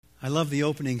I love the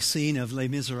opening scene of Les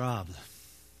Miserables.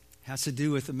 It has to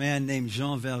do with a man named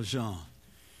Jean Valjean.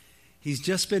 He's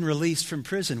just been released from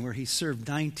prison where he served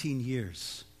 19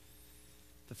 years.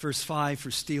 The first 5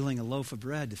 for stealing a loaf of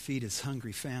bread to feed his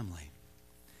hungry family.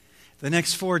 The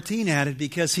next 14 added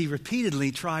because he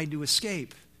repeatedly tried to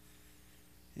escape.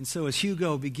 And so as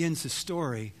Hugo begins his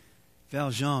story,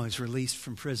 Valjean is released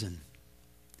from prison.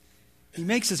 He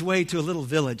makes his way to a little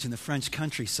village in the French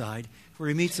countryside where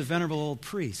he meets a venerable old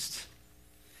priest.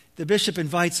 The bishop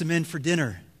invites him in for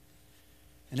dinner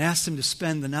and asks him to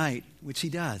spend the night, which he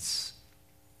does.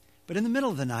 But in the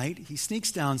middle of the night, he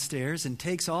sneaks downstairs and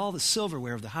takes all the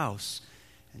silverware of the house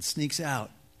and sneaks out,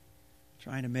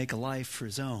 trying to make a life for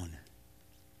his own.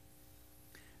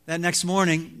 That next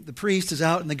morning, the priest is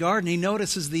out in the garden. He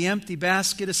notices the empty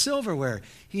basket of silverware.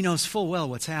 He knows full well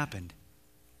what's happened.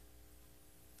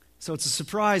 So it's a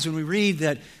surprise when we read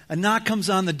that a knock comes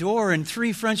on the door and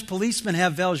 3 French policemen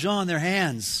have Valjean in their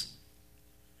hands.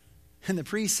 And the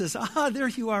priest says, there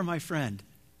you are, my friend.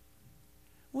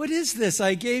 What is this?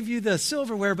 I gave you the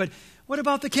silverware, but what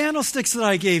about the candlesticks that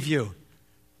I gave you?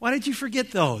 Why did you forget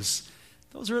those?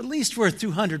 Those are at least worth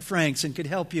 200 francs and could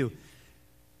help you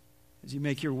as you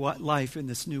make your life in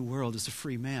this new world as a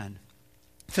free man.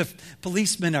 The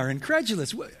policemen are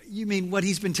incredulous. You mean what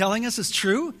he's been telling us is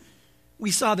true? We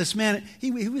saw this man,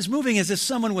 he was moving as if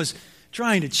someone was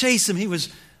trying to chase him. He was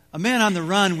a man on the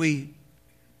run. We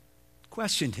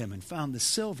questioned him and found the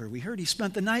silver. We heard he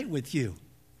spent the night with you.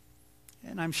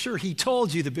 And I'm sure he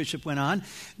told you, the bishop went on,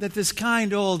 that this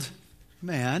kind old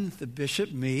man, the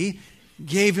bishop, me,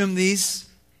 gave him these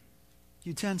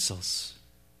utensils.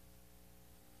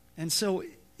 And so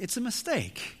it's a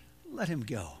mistake. Let him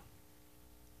go.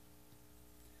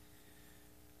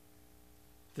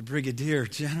 The brigadier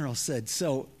general said,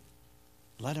 so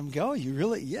let him go? You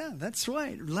really? Yeah, that's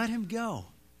right. Let him go.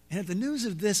 And at the news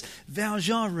of this,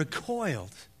 Valjean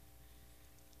recoiled.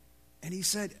 And he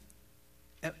said,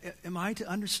 am I to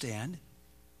understand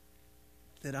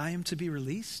that I am to be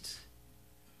released?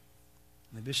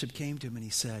 And the bishop came to him and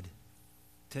he said,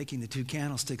 taking the 2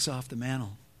 candlesticks off the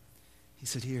mantle, he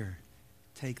said, here,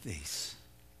 take these.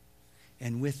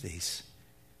 And with these,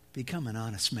 become an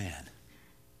honest man.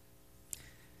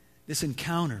 This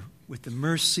encounter with the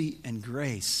mercy and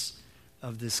grace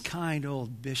of this kind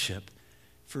old bishop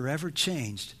forever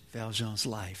changed Valjean's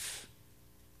life.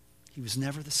 He was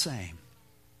never the same.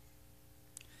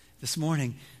 This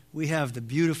morning, we have the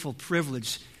beautiful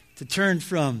privilege to turn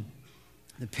from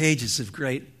the pages of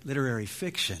great literary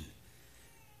fiction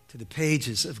to the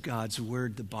pages of God's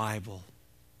Word, the Bible.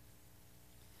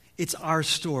 It's our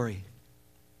story.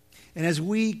 And as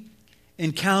we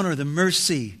encounter the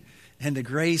mercy and the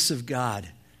grace of God,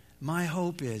 my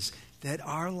hope is that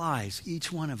our lives,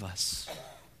 each one of us,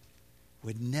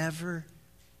 would never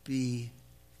be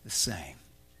the same.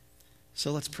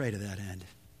 So let's pray to that end.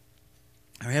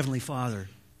 Our Heavenly Father,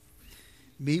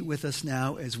 meet with us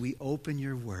now as we open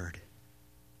your word.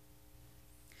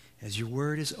 As your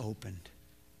word is opened,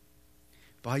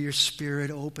 by your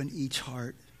Spirit, open each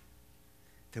heart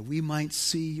that we might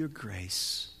see your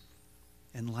grace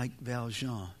and, like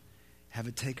Valjean, have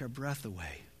it take our breath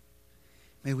away.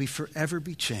 May we forever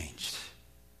be changed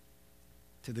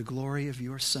to the glory of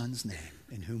your Son's name,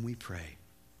 in whom we pray.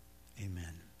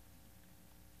 Amen.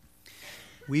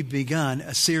 We've begun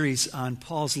a series on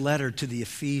Paul's letter to the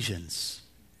Ephesians.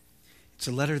 It's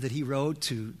a letter that he wrote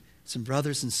to some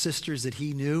brothers and sisters that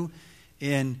he knew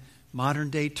in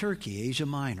modern-day Turkey, Asia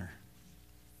Minor.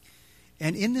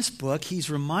 And in this book, he's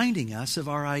reminding us of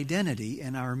our identity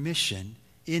and our mission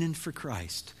in and for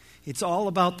Christ. It's all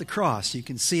about the cross. You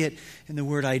can see it in the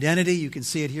word identity. You can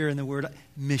see it here in the word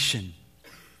mission.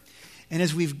 And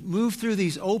as we've moved through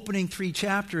these opening 3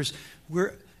 chapters,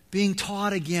 we're being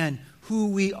taught again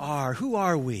who we are. Who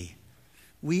are we?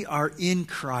 We are in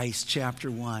Christ,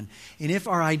 chapter 1. And if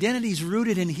our identity is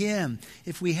rooted in Him,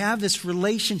 if we have this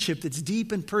relationship that's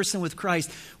deep and personal with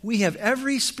Christ, we have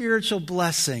every spiritual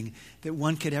blessing that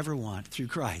one could ever want through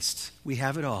Christ. We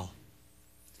have it all.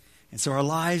 And so our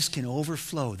lives can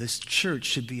overflow. This church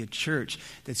should be a church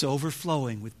that's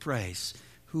overflowing with praise.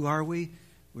 Who are we?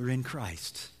 We're in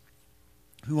Christ.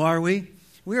 Who are we?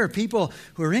 We are people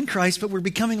who are in Christ, but we're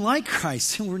becoming like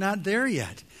Christ, and we're not there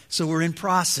yet. So we're in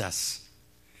process.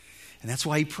 And that's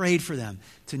why he prayed for them,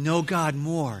 to know God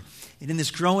more. And in this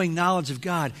growing knowledge of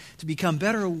God, to become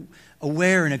better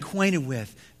aware and acquainted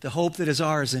with the hope that is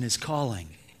ours in his calling,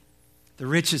 the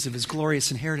riches of his glorious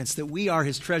inheritance, that we are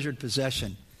his treasured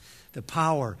possession, the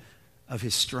power of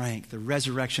his strength, the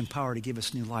resurrection power to give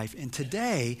us new life. And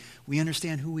today, we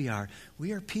understand who we are.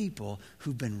 We are people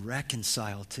who've been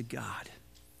reconciled to God.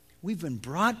 We've been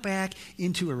brought back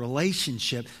into a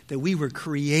relationship that we were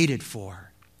created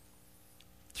for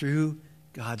through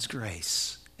God's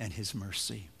grace and his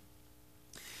mercy.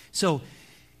 So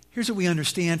here's what we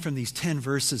understand from these 10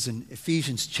 verses in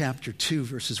Ephesians chapter 2,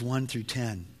 verses 1 through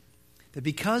 10. That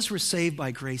because we're saved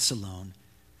by grace alone,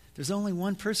 there's only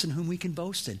one person whom we can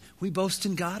boast in. We boast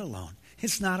in God alone.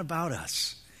 It's not about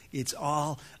us. It's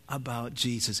all about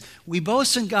Jesus. We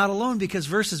boast in God alone because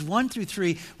verses 1 through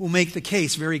 3 will make the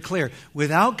case very clear.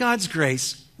 Without God's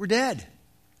grace, we're dead.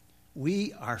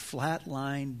 We are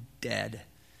flatline dead.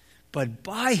 But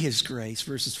by his grace,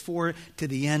 verses 4 to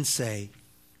the end say,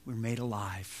 we're made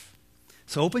alive.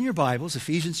 So open your Bibles,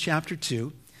 Ephesians chapter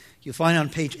 2. You'll find it on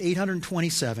page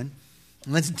 827.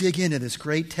 And let's dig into this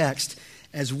great text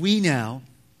as we now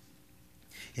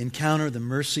encounter the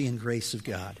mercy and grace of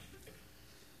God.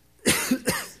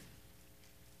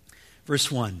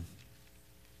 Verse 1.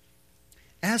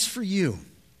 As for you,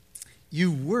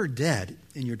 you were dead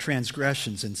in your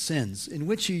transgressions and sins, in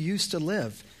which you used to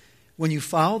live, when you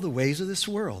followed the ways of this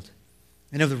world,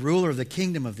 and of the ruler of the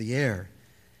kingdom of the air,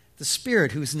 the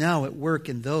Spirit who is now at work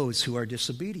in those who are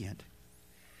disobedient.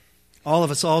 All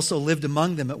of us also lived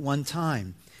among them at one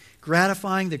time,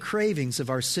 gratifying the cravings of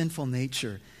our sinful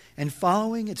nature and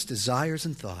following its desires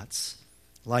and thoughts.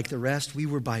 Like the rest, we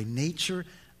were by nature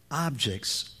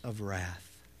objects of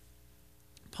wrath.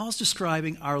 Paul's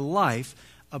describing our life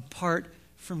apart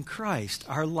from Christ,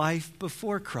 our life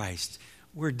before Christ.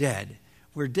 We're dead.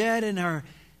 We're dead in our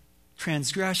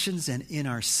transgressions and in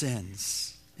our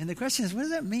sins. And the question is, what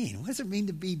does that mean? What does it mean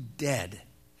to be dead?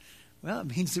 Well,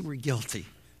 it means that we're guilty,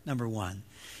 number one.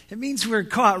 It means we're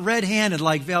caught red-handed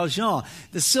like Valjean.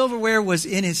 The silverware was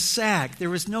in his sack. There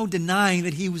was no denying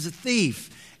that he was a thief.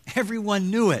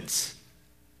 Everyone knew it.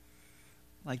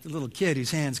 Like the little kid whose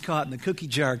hand's caught in the cookie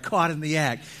jar, caught in the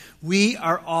act. We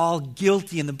are all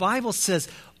guilty. And the Bible says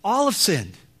all have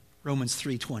sinned. Romans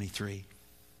 3:23.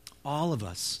 All of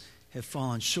us have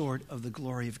fallen short of the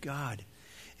glory of God.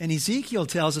 And Ezekiel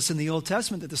tells us in the Old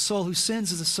Testament that the soul who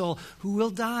sins is a soul who will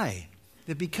die.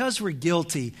 That because we're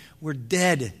guilty, we're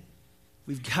dead.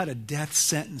 We've got a death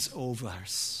sentence over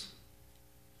us.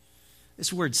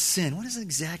 This word sin, what does it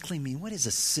exactly mean? What is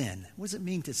a sin? What does it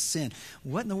mean to sin?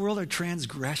 What in the world are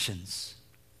transgressions?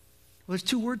 Well, there's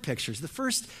two word pictures. The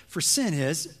first for sin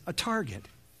is a target.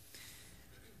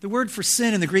 The word for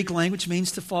sin in the Greek language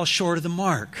means to fall short of the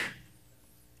mark.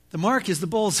 The mark is the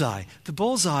bullseye. The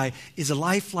bullseye is a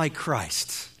life like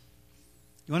Christ.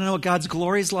 You want to know what God's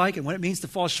glory is like and what it means to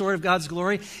fall short of God's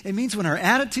glory? It means when our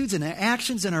attitudes and our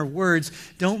actions and our words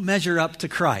don't measure up to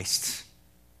Christ.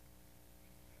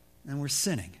 And we're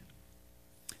sinning.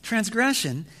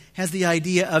 Transgression has the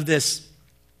idea of this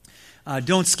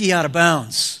don't ski out of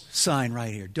bounds sign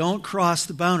right here. Don't cross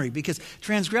the boundary, because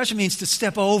transgression means to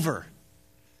step over.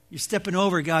 You're stepping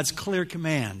over God's clear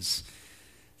commands,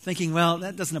 thinking, well,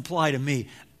 that doesn't apply to me.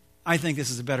 I think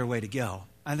this is a better way to go.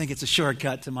 I think it's a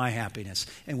shortcut to my happiness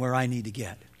and where I need to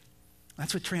get.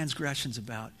 That's what transgression's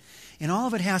about. And all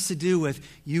of it has to do with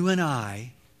you and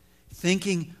I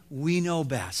thinking we know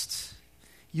best.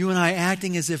 You and I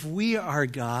acting as if we are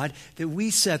God, that we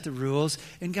set the rules.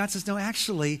 And God says, no,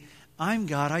 actually, I'm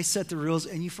God. I set the rules,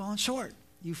 and you've fallen short.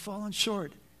 You've fallen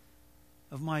short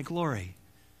of my glory,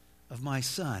 of my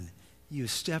Son. You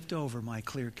stepped over my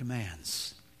clear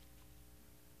commands.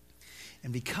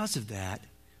 And because of that,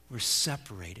 we're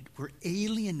separated. We're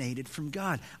alienated from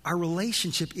God. Our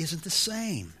relationship isn't the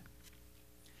same.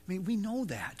 I mean, we know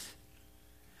that.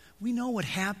 We know what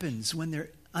happens when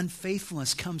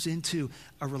unfaithfulness comes into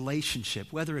a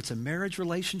relationship, whether it's a marriage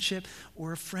relationship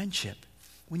or a friendship.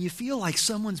 When you feel like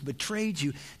someone's betrayed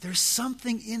you, there's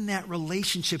something in that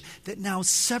relationship that now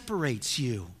separates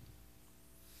you.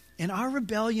 And our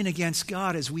rebellion against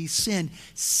God as we sinned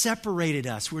separated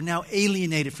us. We're now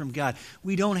alienated from God.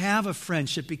 We don't have a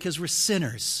friendship because we're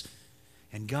sinners.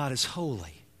 And God is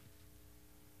holy.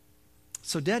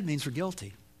 So dead means we're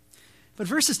guilty. But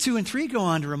verses 2 and 3 go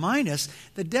on to remind us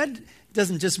that dead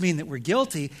doesn't just mean that we're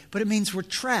guilty, but it means we're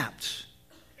trapped.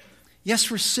 Yes,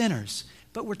 we're sinners,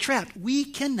 but we're trapped. We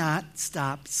cannot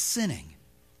stop sinning.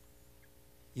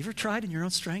 You ever tried in your own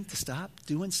strength to stop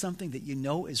doing something that you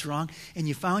know is wrong, and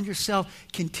you found yourself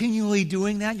continually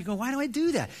doing that? You go, why do I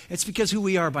do that? It's because who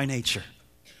we are by nature.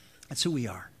 That's who we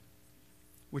are.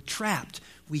 We're trapped.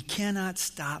 We cannot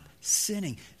stop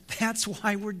sinning. That's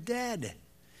why we're dead.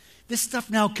 This stuff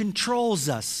now controls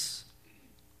us.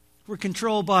 We're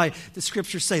controlled by, the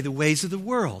scriptures say, the ways of the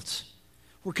world.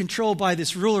 We're controlled by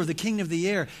this ruler of the kingdom of the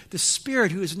air, the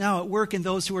spirit who is now at work in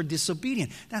those who are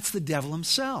disobedient. That's the devil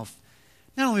himself.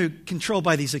 Not only controlled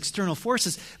by these external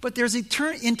forces, but there's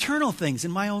internal things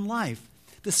in my own life.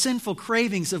 The sinful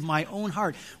cravings of my own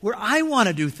heart, where I want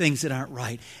to do things that aren't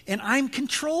right. And I'm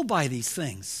controlled by these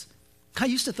things. I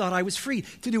used to thought I was free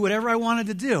to do whatever I wanted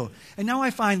to do. And now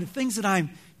I find the things that I'm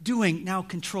doing now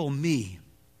control me.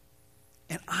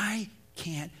 And I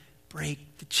can't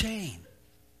break the chain.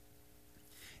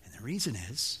 And the reason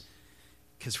is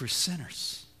because we're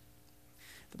sinners.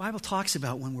 The Bible talks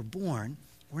about when we're born,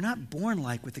 we're not born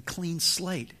like with a clean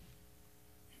slate.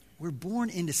 We're born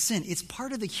into sin. It's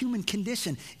part of the human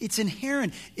condition. It's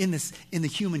inherent in the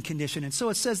human condition. And so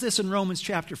it says this in Romans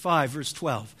chapter 5, verse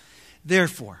 12.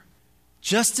 Therefore,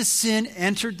 just as sin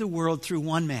entered the world through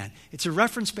one man. It's a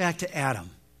reference back to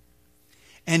Adam.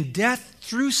 And death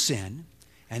through sin,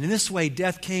 and in this way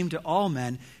death came to all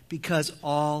men because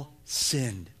all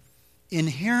sinned.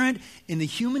 Inherent in the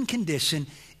human condition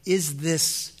is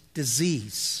this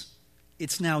disease.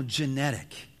 It's now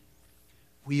genetic.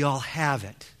 We all have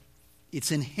it.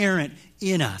 It's inherent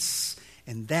in us.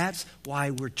 And that's why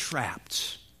we're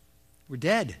trapped. We're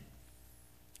dead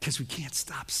because we can't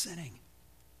stop sinning.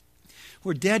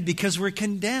 We're dead because we're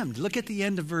condemned. Look at the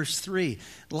end of verse 3.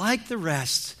 Like the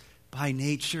rest, by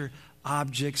nature,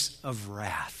 objects of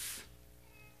wrath.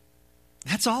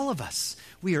 That's all of us.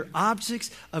 We are objects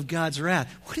of God's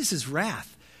wrath. What is his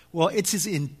wrath? Well, it's his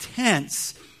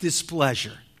intense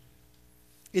displeasure.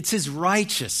 It's his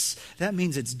righteous. That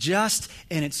means it's just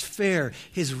and it's fair.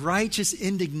 His righteous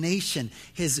indignation,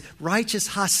 his righteous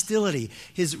hostility,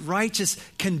 his righteous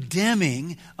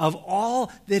condemning of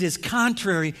all that is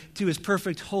contrary to his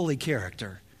perfect holy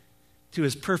character, to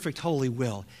his perfect holy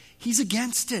will. He's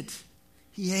against it.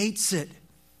 He hates it.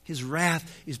 His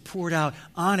wrath is poured out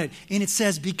on it. And it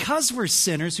says, because we're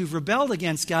sinners who've rebelled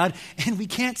against God and we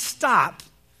can't stop,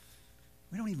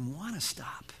 we don't even want to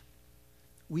stop.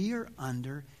 We are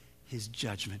under his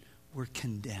judgment. We're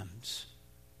condemned.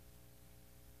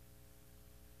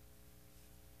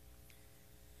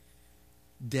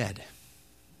 Dead. Have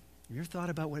you ever thought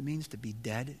about what it means to be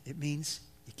dead? It means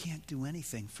you can't do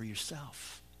anything for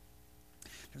yourself.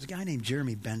 There's a guy named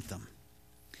Jeremy Bentham.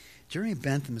 Jeremy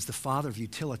Bentham is the father of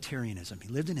utilitarianism. He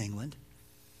lived in England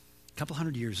a couple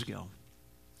hundred years ago.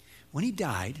 When he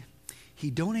died, he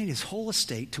donated his whole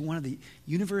estate to one of the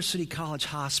University College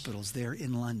hospitals there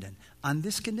in London on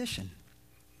this condition.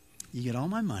 You get all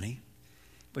my money,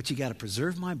 but you got to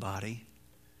preserve my body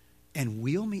and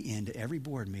wheel me into every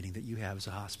board meeting that you have as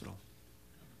a hospital.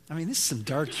 I mean, this is some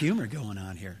dark humor going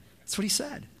on here. That's what he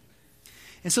said.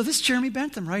 And so this is Jeremy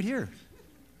Bentham right here.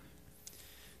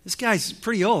 This guy's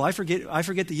pretty old. I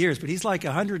forget the years, but he's like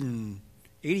 180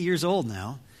 years old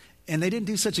now. And they didn't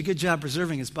do such a good job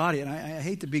preserving his body. And I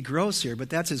hate to be gross here,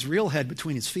 but that's his real head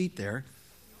between his feet there.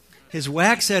 His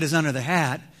wax head is under the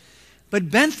hat. But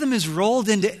Bentham is rolled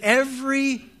into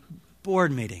every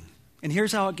board meeting. And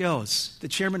here's how it goes. The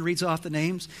chairman reads off the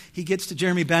names. He gets to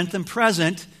Jeremy Bentham,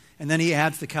 present, and then he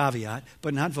adds the caveat,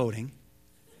 but not voting.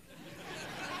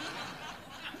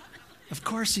 Of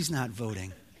course he's not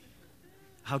voting.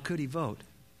 How could he vote?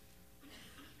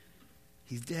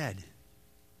 He's dead.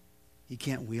 He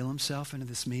can't wheel himself into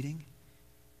this meeting.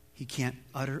 He can't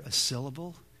utter a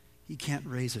syllable. He can't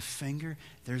raise a finger.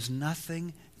 There's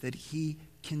nothing that he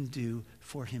can do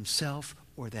for himself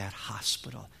or that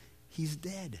hospital. He's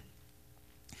dead.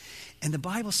 And the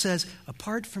Bible says,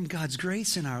 apart from God's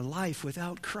grace in our life,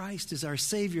 without Christ as our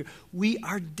Savior, we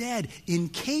are dead,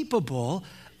 incapable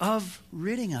of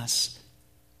ridding us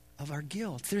of our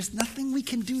guilt. There's nothing we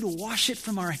can do to wash it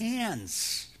from our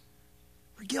hands.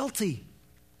 We're guilty.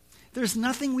 There's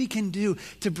nothing we can do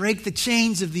to break the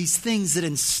chains of these things that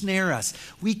ensnare us.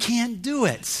 We can't do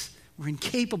it. We're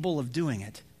incapable of doing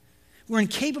it. We're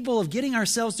incapable of getting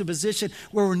ourselves to a position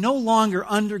where we're no longer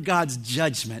under God's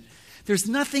judgment. There's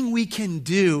nothing we can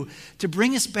do to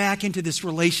bring us back into this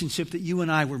relationship that you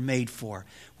and I were made for.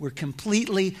 We're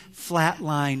completely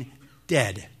flatline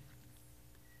dead.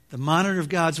 The monitor of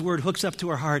God's word hooks up to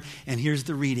our heart, and here's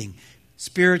the reading.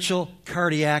 Spiritual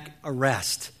cardiac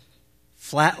arrest.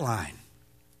 Flatline.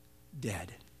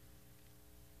 Dead.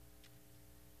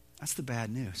 That's the bad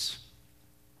news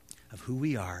of who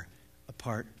we are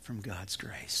apart from God's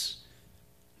grace.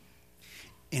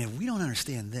 And if we don't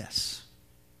understand this,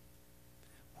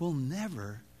 we'll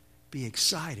never be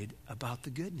excited about the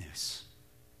good news.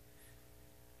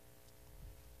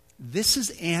 This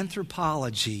is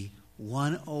anthropology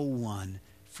 101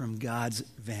 from God's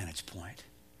vantage point.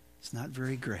 It's not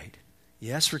very great.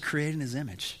 Yes, we're created in his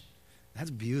image. That's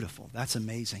beautiful. That's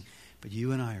amazing. But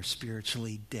you and I are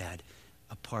spiritually dead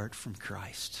apart from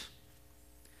Christ.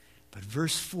 But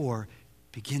verse 4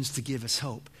 begins to give us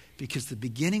hope. Because the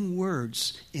beginning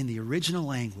words in the original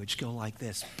language go like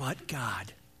this: but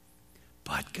God,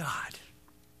 but God.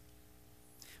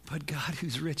 But God,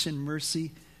 who's rich in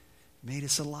mercy, made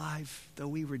us alive, though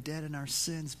we were dead in our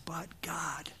sins, but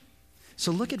God.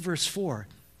 So look at verse 4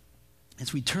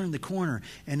 as we turn the corner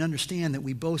and understand that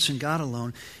we boast in God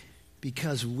alone,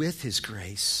 because with his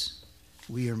grace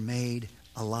we are made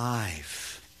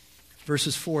alive.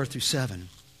 Verses 4 through 7.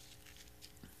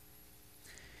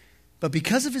 But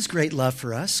because of his great love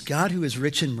for us, God, who is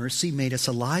rich in mercy, made us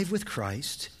alive with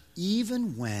Christ,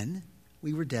 even when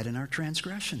we were dead in our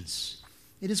transgressions.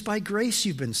 It is by grace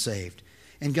you've been saved.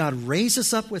 And God raised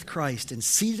us up with Christ and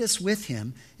seated us with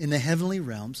him in the heavenly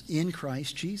realms in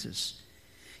Christ Jesus,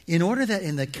 in order that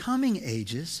in the coming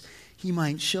ages he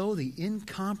might show the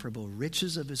incomparable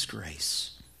riches of his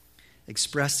grace,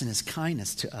 expressed in his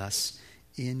kindness to us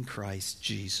in Christ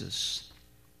Jesus.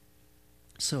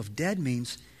 So if dead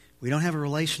means we don't have a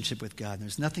relationship with God, and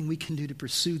there's nothing we can do to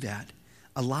pursue that,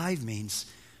 alive means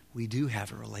we do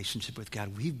have a relationship with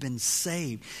God. We've been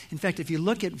saved. In fact, if you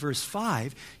look at verse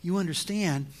 5, you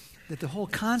understand that the whole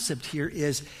concept here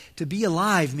is to be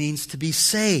alive means to be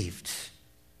saved.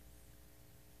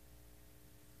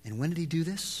 And when did he do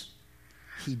this?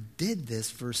 He did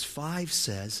this, verse 5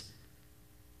 says,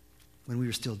 when we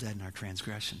were still dead in our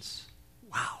transgressions.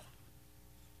 Wow.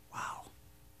 Wow.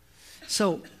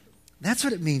 So that's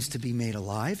what it means to be made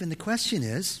alive. And the question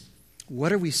is,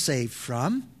 what are we saved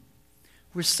from?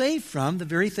 We're saved from the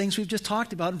very things we've just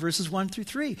talked about in verses 1 through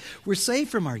 3. We're saved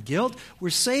from our guilt. We're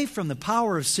saved from the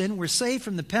power of sin. We're saved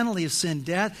from the penalty of sin,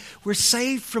 death. We're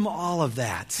saved from all of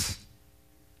that.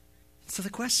 So the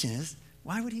question is,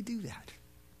 why would he do that?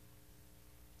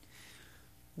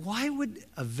 Why would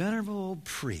a venerable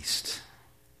priest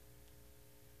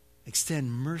extend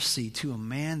mercy to a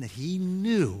man that he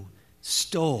knew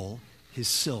stole his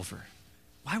silver?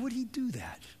 Why would he do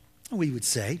that? We would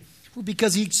say, well,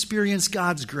 because he experienced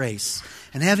God's grace.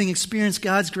 And having experienced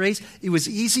God's grace, it was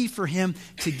easy for him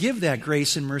to give that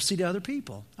grace and mercy to other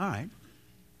people. All right,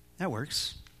 that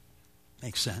works.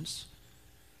 Makes sense.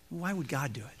 Why would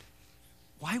God do it?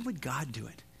 Why would God do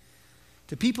it?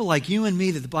 To people like you and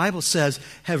me that the Bible says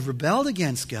have rebelled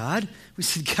against God, we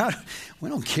said, God, we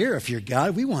don't care if you're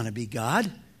God. We want to be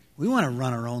God. We want to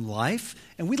run our own life.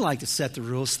 And we'd like to set the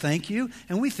rules, thank you.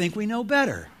 And we think we know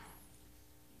better.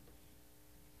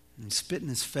 And we spit in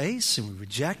his face and we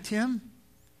reject him.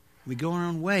 We go our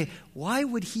own way. Why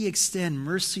would he extend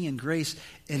mercy and grace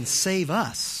and save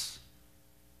us?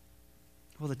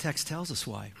 Well, the text tells us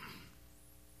why.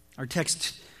 Our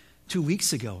text 2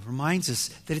 weeks ago reminds us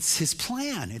that it's his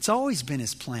plan. It's always been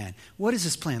his plan. What is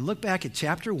his plan? Look back at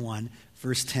chapter 1,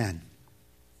 verse 10.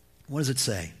 What does it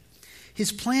say?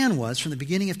 His plan was, from the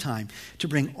beginning of time, to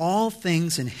bring all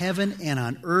things in heaven and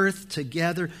on earth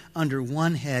together under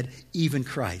one head, even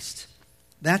Christ.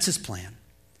 That's his plan.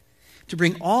 To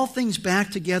bring all things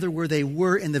back together where they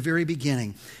were in the very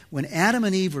beginning, when Adam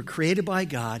and Eve were created by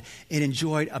God and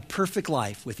enjoyed a perfect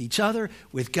life with each other,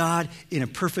 with God, in a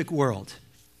perfect world.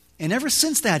 And ever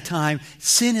since that time,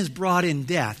 sin has brought in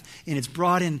death, and it's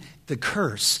brought in the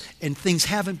curse, and things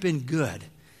haven't been good.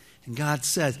 And God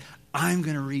says, I'm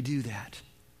going to redo that.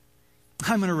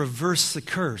 I'm going to reverse the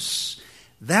curse.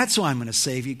 That's why I'm going to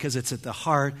save you, because it's at the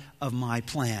heart of my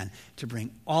plan to bring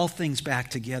all things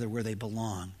back together where they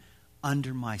belong,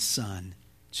 under my Son,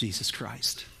 Jesus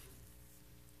Christ.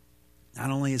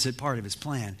 Not only is it part of his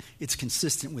plan, it's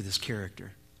consistent with his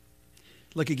character.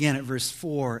 Look again at verse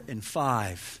 4 and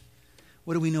 5.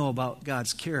 What do we know about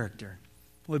God's character?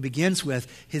 Well, it begins with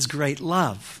his great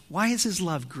love. Why is his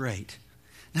love great?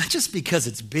 Not just because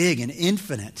it's big and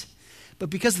infinite,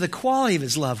 but because of the quality of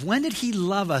his love. When did he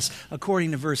love us,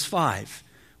 according to verse 5?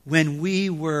 When we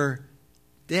were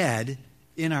dead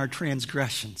in our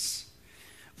transgressions.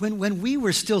 When we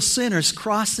were still sinners,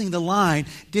 crossing the line,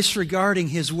 disregarding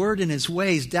his word and his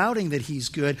ways, doubting that he's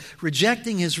good,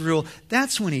 rejecting his rule,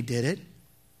 that's when he did it.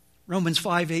 Romans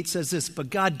 5:8 says this, but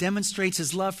God demonstrates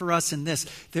his love for us in this,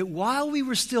 that while we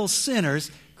were still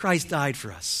sinners, Christ died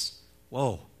for us.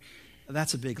 Whoa,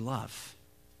 that's a big love.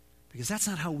 Because that's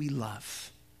not how we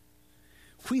love.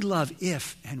 We love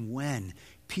if and when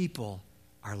people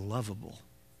are lovable,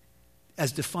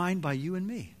 as defined by you and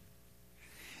me.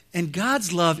 And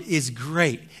God's love is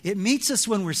great. It meets us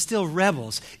when we're still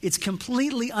rebels. It's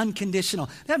completely unconditional.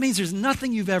 That means there's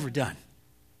nothing you've ever done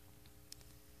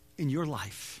in your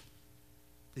life.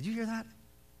 Did you hear that?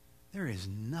 There is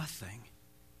nothing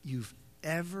you've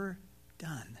ever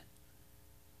done.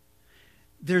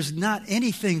 There's not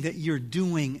anything that you're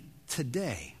doing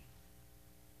today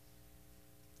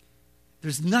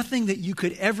There's nothing that you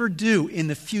could ever do in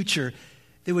the future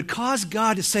that would cause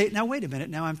God to say, now wait a minute,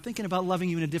 now I'm thinking about loving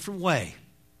you in a different way.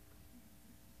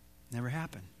 Never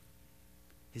happened.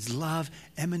 His love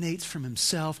emanates from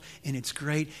himself, and it's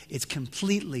great. It's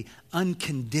completely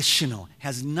unconditional.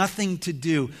 Has nothing to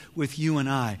do with you and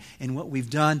I and what we've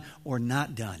done or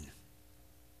not done.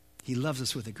 He loves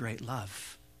us with a great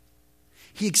love.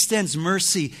 He extends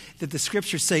mercy that the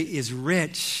scriptures say is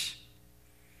rich.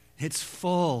 It's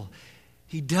full.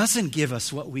 He doesn't give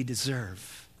us what we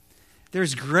deserve.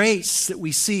 There's grace that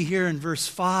we see here in verse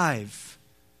 5.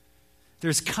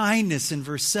 There's kindness in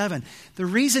verse 7. The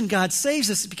reason God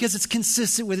saves us is because it's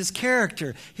consistent with his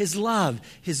character, his love,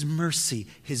 his mercy,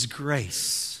 his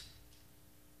grace,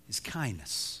 his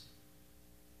kindness.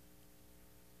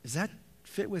 Does that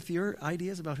fit with your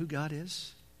ideas about who God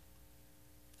is?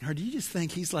 Or do you just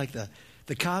think he's like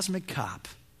the cosmic cop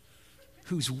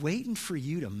who's waiting for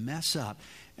you to mess up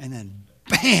and then,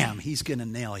 bam, he's going to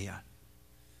nail you?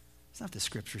 That's not what the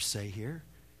scriptures say here.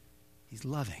 He's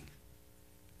loving.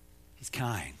 He's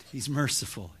kind. He's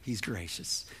merciful. He's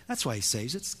gracious. That's why he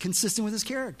saves. It's consistent with his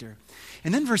character.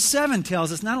 And then verse 7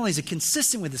 tells us not only is it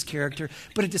consistent with his character,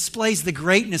 but it displays the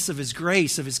greatness of his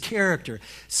grace, of his character.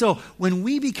 So when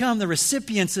we become the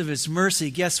recipients of his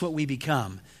mercy, guess what we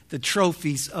become? The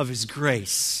trophies of his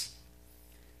grace.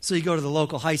 So you go to the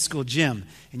local high school gym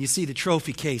and you see the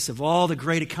trophy case of all the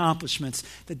great accomplishments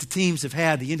that the teams have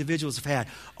had, the individuals have had,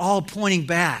 all pointing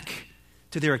back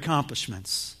to their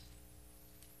accomplishments.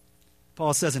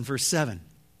 Paul says in verse 7,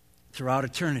 throughout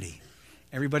eternity,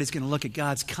 everybody's going to look at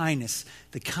God's kindness,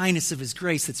 the kindness of his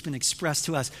grace that's been expressed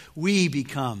to us. We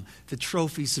become the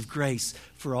trophies of grace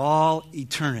for all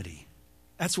eternity.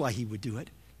 That's why he would do it,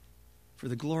 for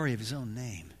the glory of his own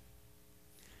name.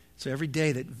 So every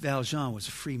day that Valjean was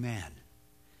a free man,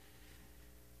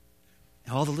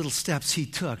 all the little steps he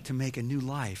took to make a new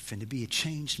life and to be a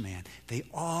changed man, they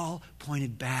all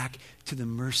pointed back to the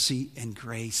mercy and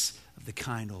grace of the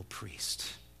kind old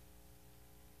priest.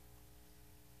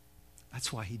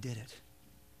 That's why he did it.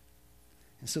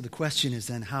 And so the question is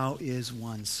then, how is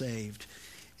one saved?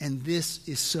 And this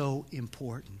is so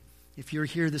important. If you're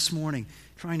here this morning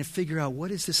trying to figure out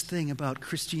what is this thing about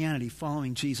Christianity,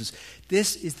 following Jesus,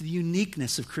 this is the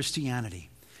uniqueness of Christianity,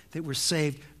 that we're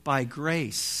saved by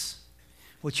grace.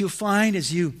 What you'll find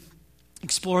as you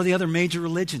explore the other major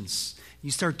religions,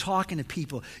 you start talking to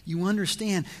people, you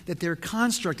understand that their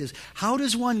construct is, how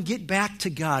does one get back to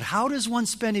God? How does one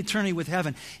spend eternity with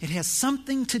heaven? It has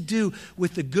something to do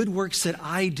with the good works that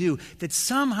I do that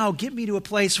somehow get me to a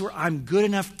place where I'm good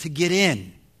enough to get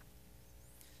in.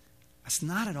 That's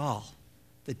not at all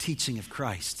the teaching of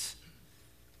Christ.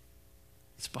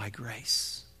 It's by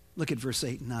grace. Look at verse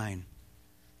 8 and 9.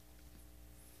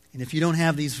 And if you don't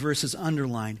have these verses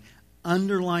underlined,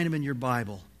 underline them in your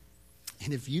Bible.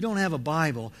 And if you don't have a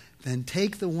Bible, then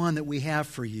take the one that we have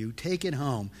for you, take it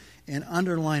home, and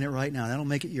underline it right now. That'll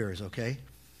make it yours, okay?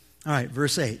 All right,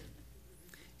 verse 8.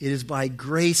 It is by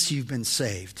grace you've been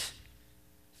saved,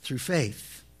 through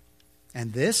faith.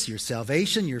 And this, your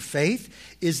salvation, your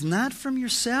faith, is not from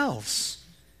yourselves.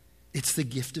 It's the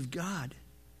gift of God.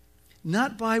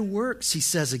 Not by works, he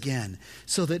says again,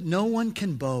 so that no one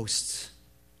can boast.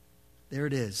 There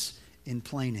it is in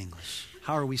plain English.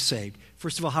 How are we saved?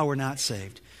 First of all, how we're not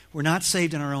saved. We're not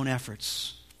saved in our own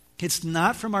efforts. It's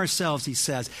not from ourselves, he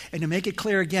says. And to make it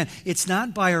clear again, it's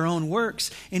not by our own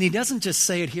works. And he doesn't just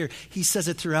say it here. He says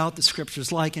it throughout the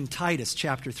scriptures, like in Titus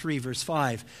chapter 3, verse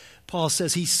 5. Paul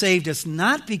says he saved us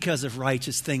not because of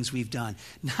righteous things we've done,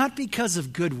 not because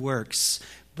of good works,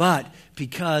 but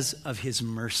because of his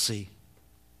mercy.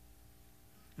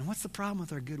 And what's the problem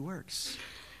with our good works?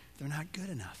 They're not good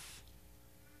enough.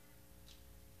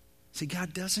 See,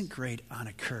 God doesn't grade on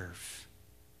a curve.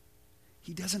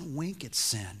 He doesn't wink at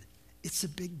sin. It's a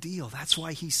big deal. That's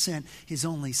why he sent his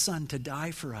only son to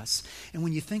die for us. And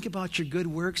when you think about your good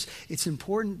works, it's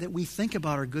important that we think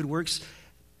about our good works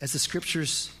as the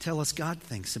scriptures tell us God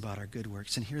thinks about our good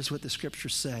works. And here's what the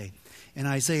scriptures say. In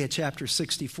Isaiah chapter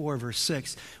 64, verse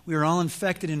 6, we are all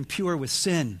infected and pure with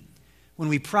sin. When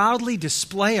we proudly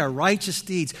display our righteous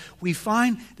deeds, we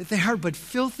find that they are but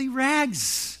filthy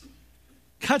rags.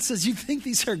 God says, you think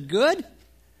these are good?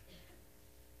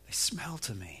 They smell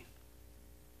to me.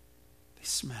 They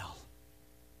smell.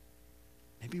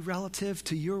 Maybe relative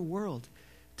to your world,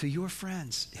 to your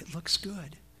friends, it looks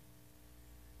good.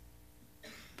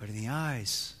 But in the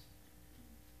eyes,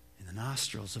 in the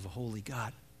nostrils of a holy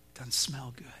God, it doesn't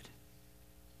smell good.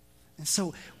 And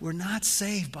so we're not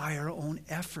saved by our own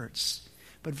efforts.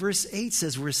 But verse 8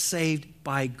 says we're saved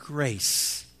by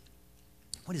grace.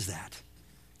 What is that?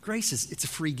 Grace it's a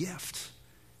free gift.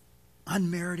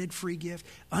 unmerited free gift,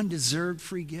 undeserved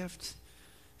free gift.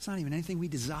 It's not even anything we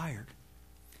desired.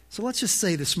 So let's just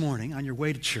say this morning on your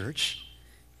way to church,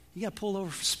 you got pulled over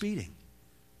for speeding.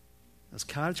 Those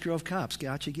Cottage Grove cops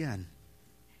got you again.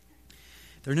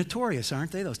 They're notorious,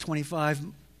 aren't they? Those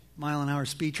 25-mile-an-hour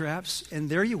speed traps. And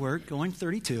there you were, going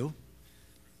 32.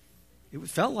 It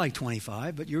felt like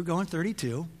 25, but you were going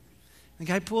 32. The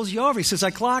guy pulls you over. He says,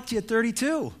 I clocked you at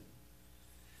 32.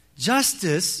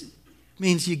 Justice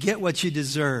means you get what you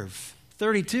deserve.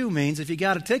 32 means if you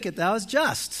got a ticket, that was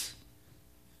just.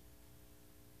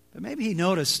 But maybe he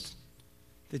noticed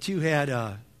that you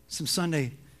had some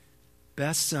Sunday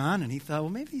bests on, and he thought, well,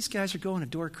 maybe these guys are going to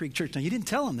Door Creek Church. Now, you didn't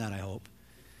tell him that, I hope.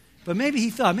 But maybe he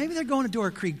thought, maybe they're going to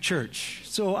Door Creek Church,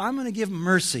 so I'm going to give them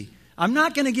mercy. I'm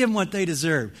not going to give them what they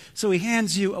deserve. So he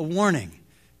hands you a warning.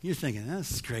 You're thinking,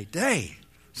 this is a great day.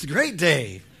 It's a great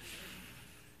day.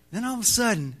 Then all of a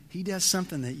sudden, he does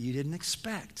something that you didn't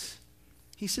expect.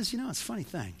 He says, it's a funny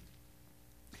thing.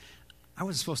 I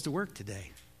wasn't supposed to work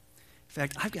today. In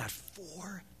fact, I've got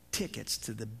 4 tickets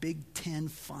to the Big Ten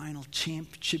final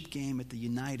championship game at the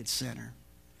United Center.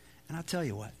 And I'll tell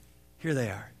you what, here they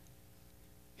are.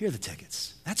 Here are the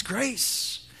tickets. That's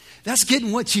grace. That's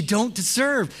getting what you don't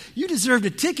deserve. You deserved a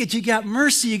ticket. You got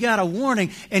mercy. You got a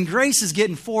warning. And grace is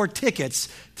getting 4 tickets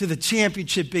to the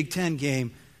championship Big Ten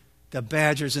game, the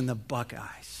Badgers and the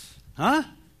Buckeyes. Huh?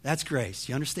 That's grace.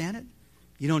 You understand it?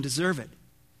 You don't deserve it.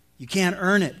 You can't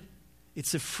earn it.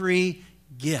 It's a free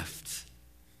gift.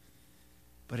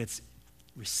 But it's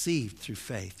received through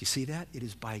faith. You see that? It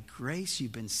is by grace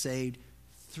you've been saved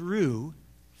through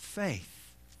faith.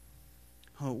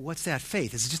 Oh, what's that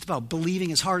faith? Is it just about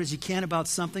believing as hard as you can about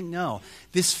something? No.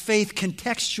 This faith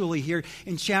contextually here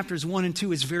in chapters 1 and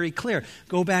 2 is very clear.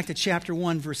 Go back to chapter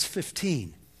 1, verse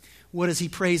 15. What does he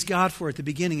praise God for at the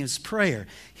beginning of his prayer?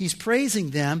 He's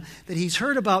praising them that he's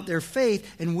heard about their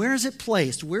faith, and where is it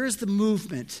placed? Where is the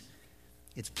movement?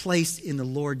 It's placed in the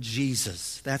Lord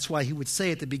Jesus. That's why he would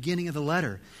say at the beginning of the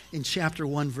letter in chapter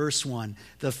 1, verse 1,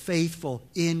 the faithful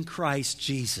in Christ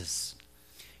Jesus.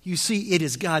 You see, it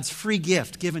is God's free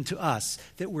gift given to us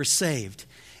that we're saved.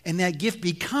 And that gift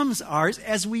becomes ours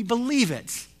as we believe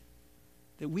it.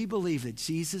 That we believe that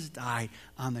Jesus died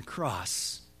on the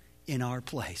cross in our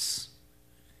place.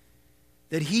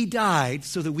 That he died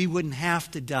so that we wouldn't have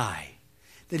to die.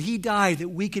 That he died that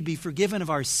we could be forgiven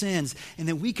of our sins and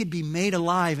that we could be made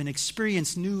alive and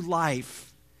experience new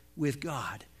life with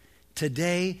God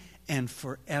today and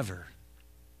forever.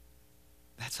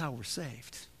 That's how we're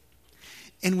saved.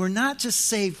 And we're not just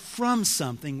saved from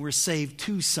something, we're saved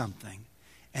to something.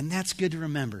 And that's good to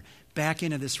remember. Back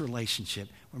into this relationship.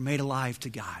 We're made alive to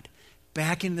God.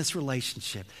 Back into this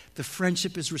relationship. The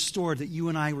friendship is restored that you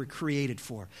and I were created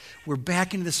for. We're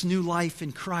back into this new life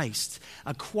in Christ.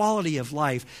 A quality of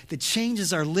life that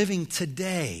changes our living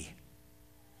today.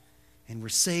 And we're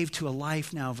saved to a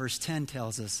life now, verse 10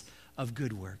 tells us, of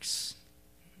good works.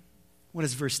 What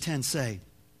does verse 10 say?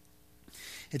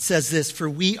 It says this, for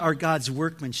we are God's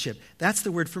workmanship. That's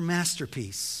the word for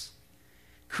masterpiece.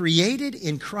 Created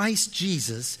in Christ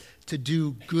Jesus to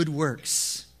do good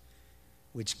works,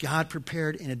 which God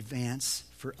prepared in advance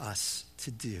for us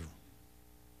to do.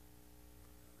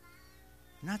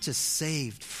 We're not just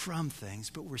saved from things,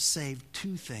 but we're saved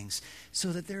to things,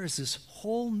 so that there is this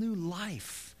whole new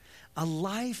life. A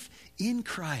life in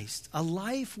Christ, a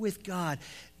life with God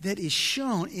that is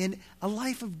shown in a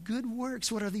life of good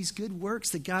works. What are these good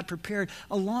works that God prepared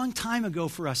a long time ago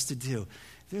for us to do?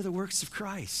 They're the works of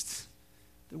Christ,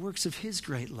 the works of his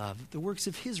great love, the works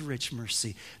of his rich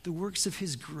mercy, the works of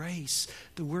his grace,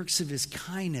 the works of his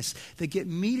kindness that get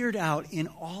metered out in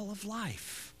all of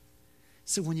life.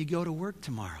 So when you go to work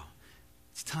tomorrow,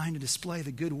 it's time to display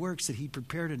the good works that he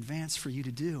prepared in advance for you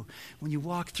to do. When you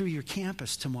walk through your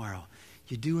campus tomorrow,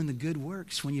 you're doing the good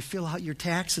works. When you fill out your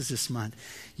taxes this month,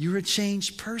 you're a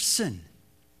changed person.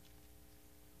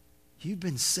 You've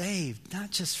been saved,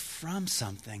 not just from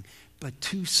something, but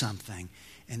to something.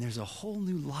 And there's a whole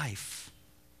new life.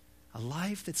 A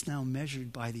life that's now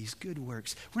measured by these good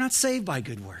works. We're not saved by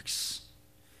good works.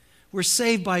 We're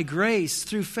saved by grace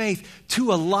through faith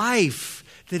to a life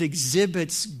that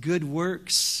exhibits good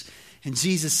works. And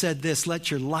Jesus said this, let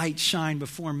your light shine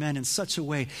before men in such a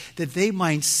way that they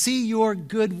might see your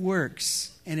good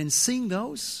works. And in seeing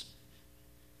those,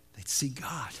 they'd see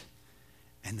God.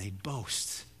 And they'd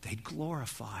boast. They'd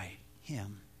glorify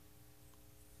him.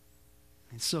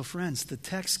 And so, friends, the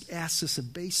text asks us a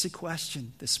basic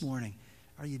question this morning.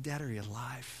 Are you dead or are you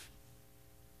alive?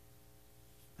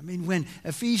 I mean, when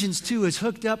Ephesians 2 is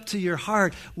hooked up to your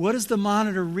heart, what does the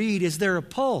monitor read? Is there a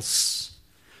pulse?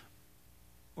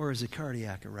 Or is it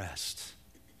cardiac arrest?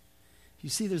 You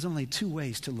see, there's only two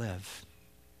ways to live.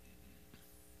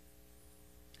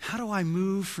 How do I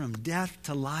move from death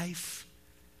to life?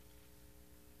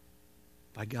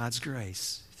 By God's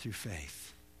grace, through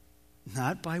faith.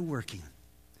 Not by working,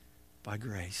 by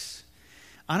grace.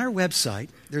 On our website,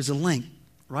 there's a link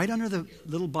right under the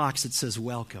little box that says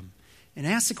welcome. And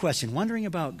ask the question, wondering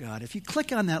about God. If you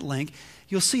click on that link,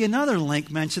 you'll see another link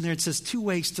mentioned there. It says 2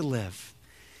 ways to live.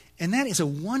 And that is a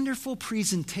wonderful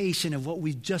presentation of what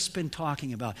we've just been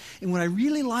talking about. And what I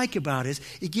really like about it is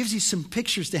it gives you some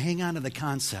pictures to hang on to the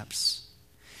concepts.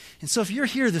 And so if you're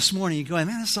here this morning, you're going,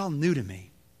 man, this is all new to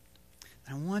me.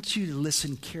 I want you to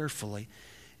listen carefully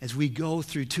as we go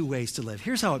through 2 ways to live.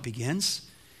 Here's how it begins.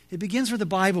 It begins where the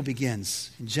Bible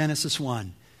begins, in Genesis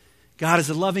 1. God is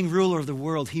the loving ruler of the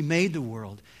world. He made the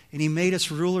world, and He made us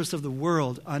rulers of the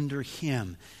world under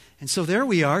Him. And so there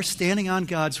we are, standing on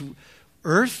God's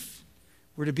earth.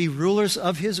 We're to be rulers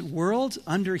of His world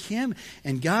under Him,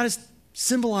 and God is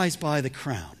symbolized by the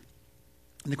crown.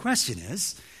 And the question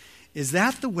is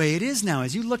that the way it is now?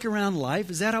 As you look around life,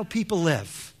 is that how people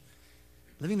live?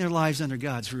 Living their lives under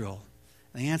God's rule?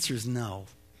 The answer is no.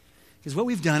 Because what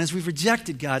we've done is we've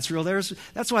rejected God's rule.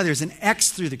 That's why there's an X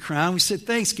through the crown. We said,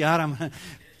 thanks, God, I'm going to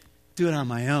do it on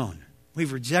my own.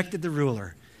 We've rejected the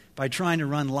ruler by trying to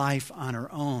run life on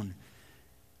our own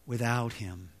without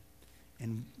Him.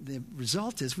 And the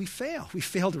result is we fail. We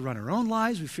fail to run our own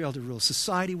lives. We fail to rule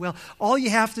society well. All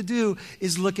you have to do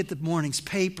is look at the morning's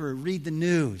paper, read the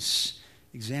news,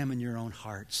 examine your own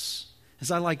hearts.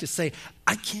 As I like to say,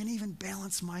 I can't even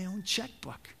balance my own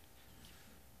checkbook.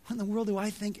 What in the world do I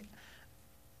think?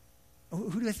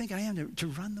 Who do I think I am to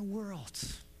run the world,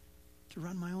 to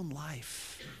run my own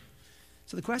life?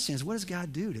 So the question is, what does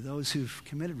God do to those who've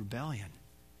committed rebellion?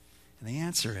 And the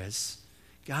answer is,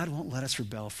 God won't let us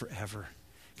rebel forever.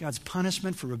 God's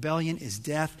punishment for rebellion is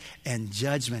death and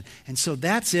judgment. And so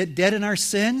that's it. Dead in our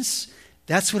sins,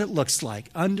 that's what it looks like.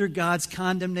 Under God's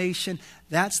condemnation,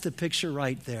 that's the picture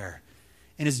right there.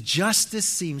 And His justice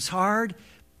seems hard,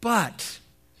 but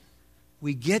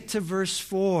we get to verse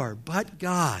 4, but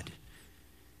God.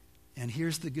 And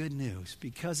here's the good news.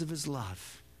 Because of His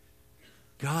love,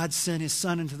 God sent His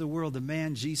Son into the world, the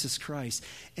man Jesus Christ.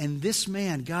 And this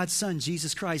man, God's Son,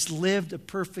 Jesus Christ, lived a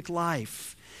perfect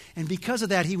life. And because of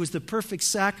that, He was the perfect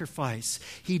sacrifice.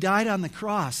 He died on the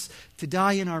cross to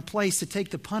die in our place, to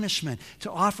take the punishment,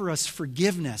 to offer us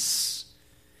forgiveness.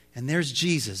 And there's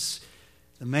Jesus,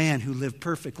 the man who lived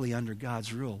perfectly under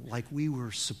God's rule, like we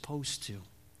were supposed to.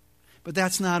 But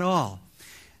that's not all.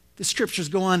 The Scriptures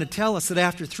go on to tell us that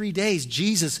after 3 days,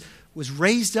 Jesus was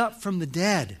raised up from the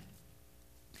dead.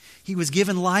 He was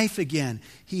given life again.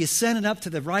 He ascended up to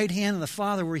the right hand of the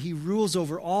Father where He rules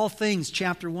over all things.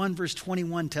 Chapter 1, verse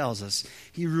 21 tells us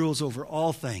He rules over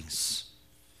all things.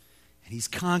 And He's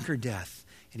conquered death.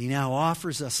 And He now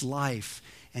offers us life.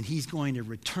 And He's going to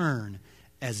return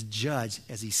as judge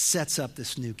as He sets up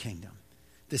this new kingdom,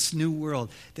 this new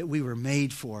world that we were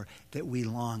made for, that we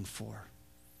long for.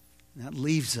 And that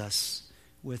leaves us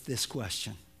with this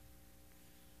question.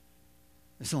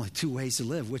 There's only 2 ways to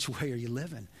live. Which way are you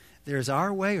living? There's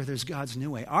our way or there's God's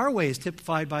new way. Our way is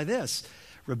typified by this: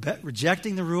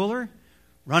 rejecting the ruler,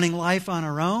 running life on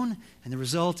our own, and the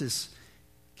result is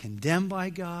condemned by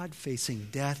God, facing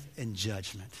death and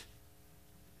judgment.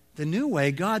 The new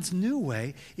way, God's new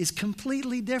way, is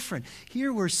completely different.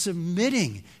 Here we're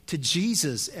submitting to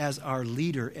Jesus as our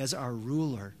leader, as our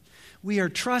ruler. We are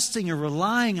trusting or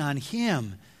relying on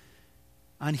Him,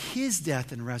 on His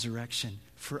death and resurrection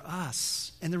for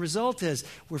us. And the result is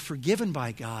we're forgiven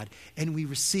by God and we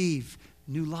receive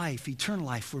new life, eternal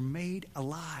life. We're made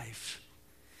alive.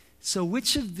 So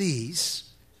which of these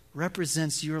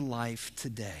represents your life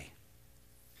today?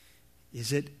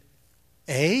 Is it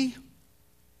A,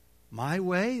 my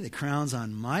way, the crown's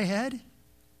on my head,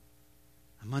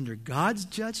 I'm under God's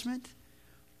judgment?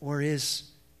 Or is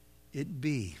it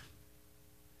B?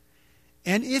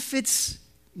 And if it's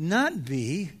not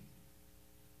B,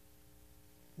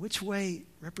 which way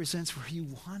represents where you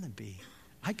want to be?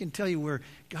 I can tell you where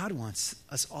God wants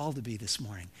us all to be this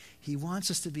morning. He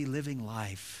wants us to be living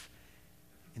life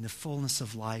in the fullness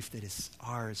of life that is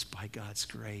ours by God's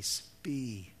grace.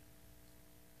 B.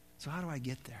 So how do I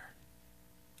get there?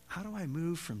 How do I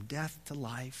move from death to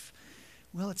life?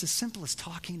 Well, it's as simple as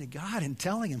talking to God and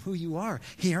telling Him who you are.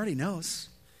 He already knows.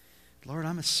 Lord,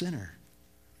 I'm a sinner.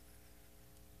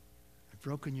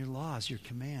 Broken your laws, your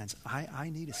commands. I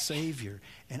need a Savior.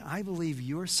 And I believe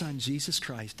your Son, Jesus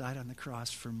Christ, died on the cross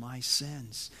for my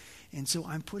sins. And so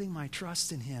I'm putting my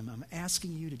trust in Him. I'm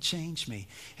asking you to change me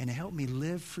and to help me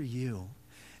live for you.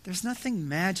 There's nothing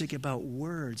magic about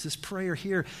words. This prayer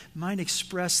here might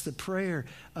express the prayer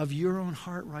of your own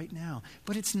heart right now.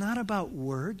 But it's not about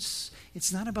words.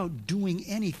 It's not about doing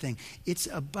anything. It's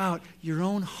about your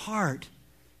own heart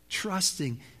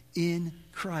trusting in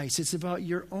Christ. It's about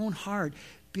your own heart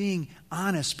being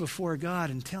honest before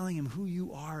God and telling him who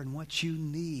you are and what you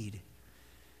need.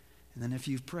 And then if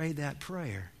you've prayed that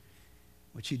prayer,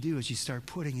 what you do is you start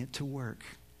putting it to work.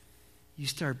 You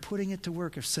start putting it to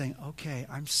work of saying, okay,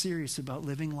 I'm serious about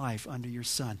living life under your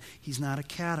Son. He's not a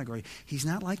category. He's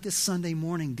not like this Sunday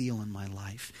morning deal in my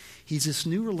life. He's this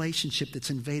new relationship that's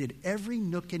invaded every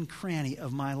nook and cranny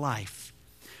of my life.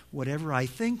 Whatever I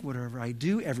think, whatever I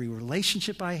do, every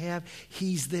relationship I have,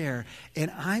 he's there. And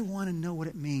I want to know what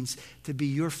it means to be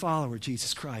your follower,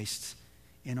 Jesus Christ,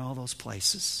 in all those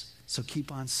places. So keep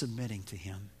on submitting to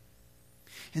him.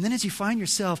 And then as you find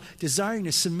yourself desiring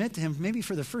to submit to him, maybe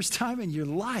for the first time in your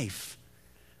life,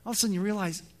 all of a sudden you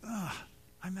realize,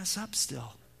 I mess up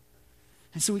still.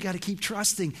 And so we got to keep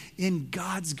trusting in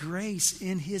God's grace,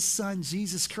 in his Son,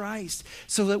 Jesus Christ,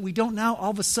 so that we don't now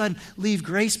all of a sudden leave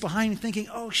grace behind and thinking,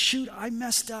 oh, shoot, I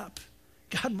messed up.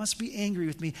 God must be angry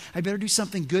with me. I better do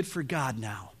something good for God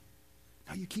now.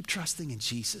 No, you keep trusting in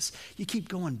Jesus. You keep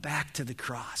going back to the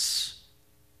cross.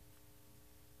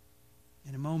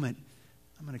 In a moment,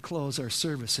 I'm going to close our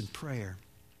service in prayer.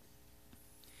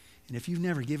 And if you've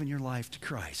never given your life to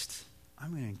Christ,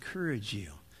 I'm going to encourage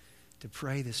you to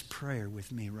pray this prayer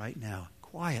with me right now,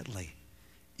 quietly,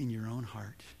 in your own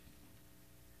heart.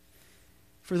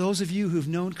 For those of you who've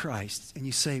known Christ and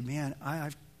you say, man,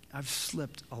 I've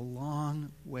slipped a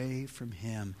long way from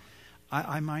him.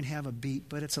 I might have a beat,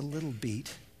 but it's a little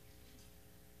beat.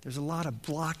 There's a lot of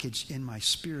blockage in my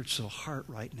spiritual heart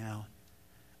right now.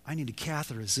 I need a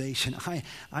catheterization.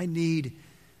 I need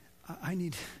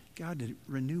God to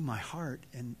renew my heart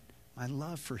and my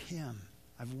love for him.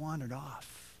 I've wandered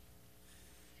off.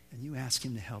 And you ask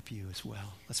him to help you as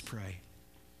well. Let's pray.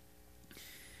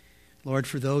 Lord,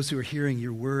 for those who are hearing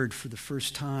your word for the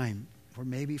first time, or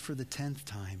maybe for the 10th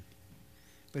time,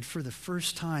 but for the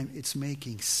first time it's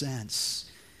making sense.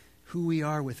 Who we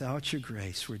are without your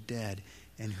grace, we're dead.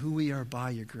 And who we are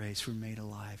by your grace, we're made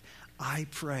alive. I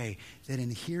pray that in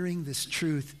hearing this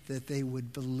truth, that they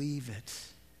would believe it.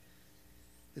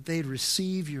 That they'd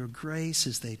receive your grace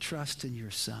as they trust in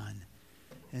your Son.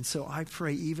 And so I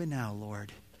pray even now,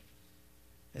 Lord,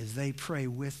 as they pray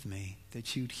with me,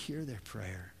 that you'd hear their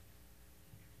prayer,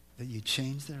 that you'd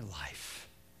change their life,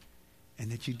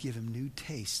 and that you'd give them new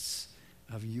tastes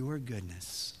of your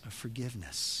goodness, of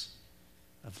forgiveness,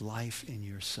 of life in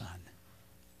your Son.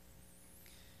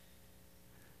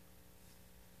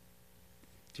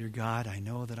 Dear God, I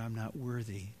know that I'm not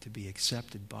worthy to be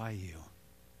accepted by you.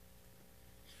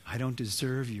 I don't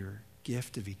deserve your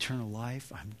gift of eternal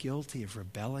life. I'm guilty of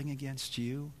rebelling against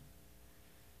you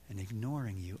and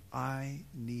ignoring you. I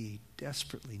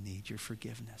desperately need your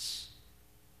forgiveness.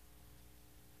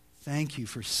 Thank you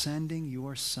for sending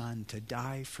your Son to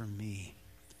die for me,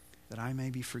 that I may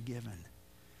be forgiven.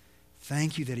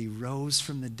 Thank you that he rose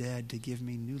from the dead to give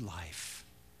me new life.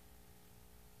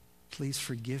 Please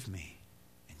forgive me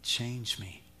and change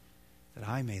me, that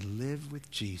I may live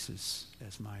with Jesus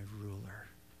as my ruler.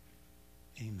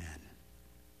 Amen.